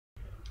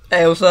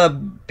Hey, what's up,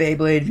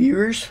 Beyblade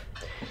viewers?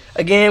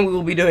 Again, we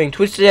will be doing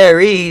Twisted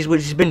Aries,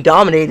 which has been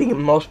dominating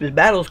in most of his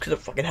battles because of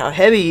fucking how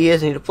heavy he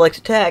is and he deflects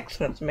attacks.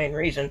 That's the main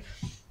reason.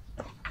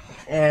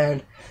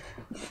 And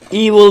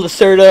Evil,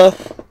 Lacerta,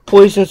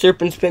 Poison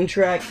Serpent Spin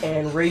Track,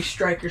 and Race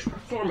Striker's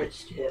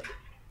Performance Tip.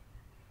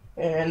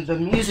 And the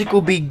music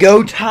will be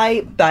Go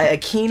Type by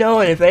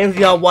Aquino, and if any of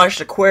y'all watched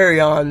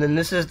Aquarion, then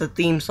this is the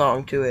theme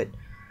song to it.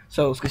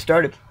 So let's get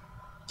started.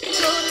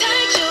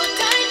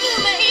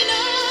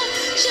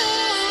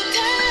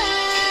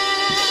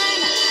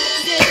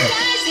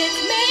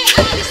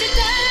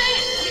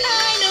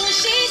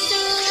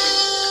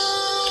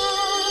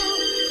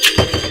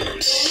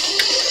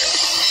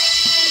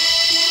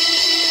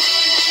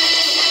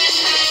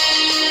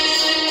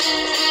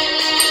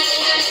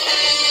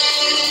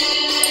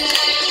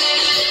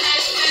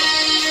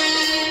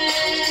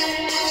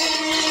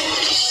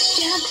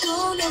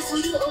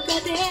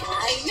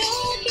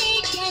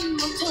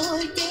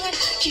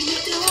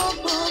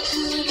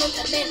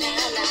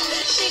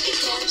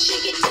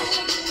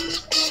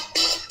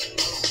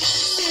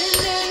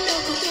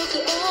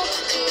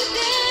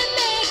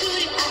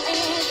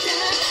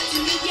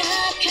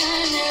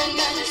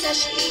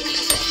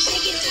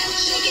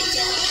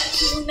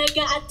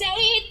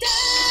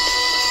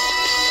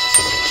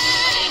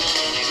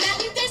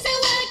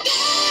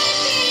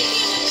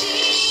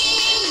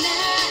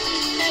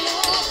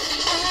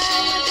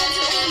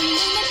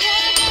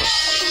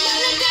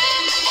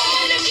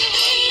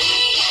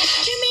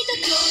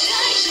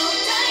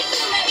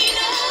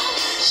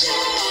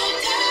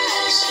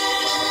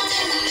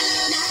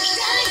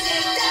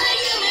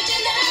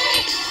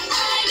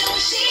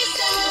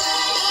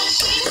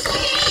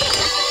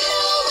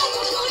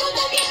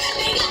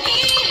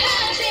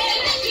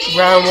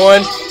 Round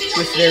 1,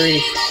 Twisted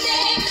Aries.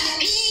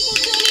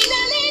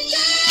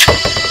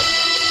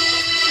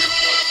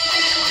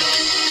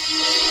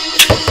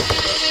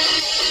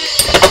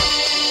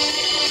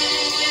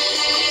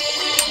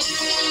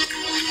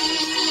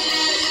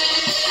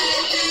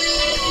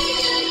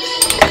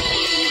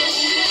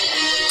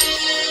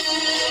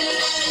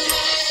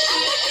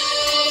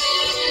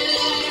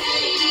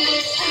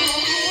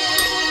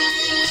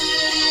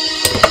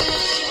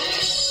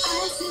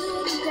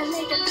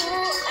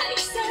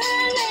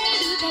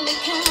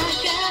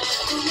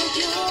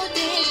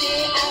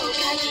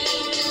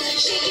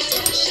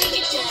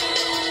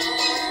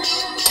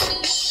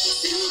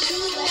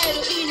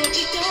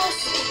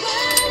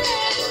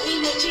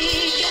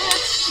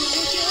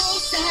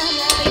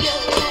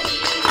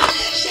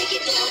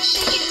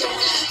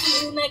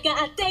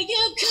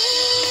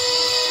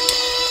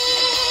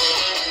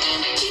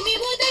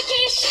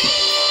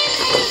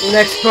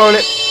 Next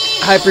opponent,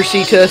 Hyper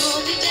Cetus,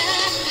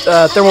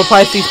 Thermal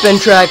Pisces Spin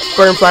Track,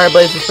 Burn Fire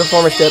Blazes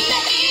Performance Tip.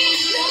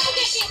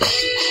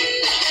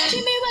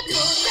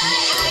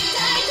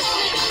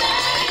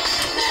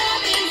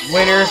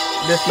 Winner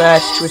this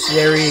match, Twisted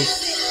Aries.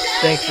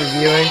 Thanks for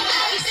viewing.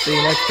 See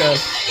you next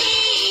time.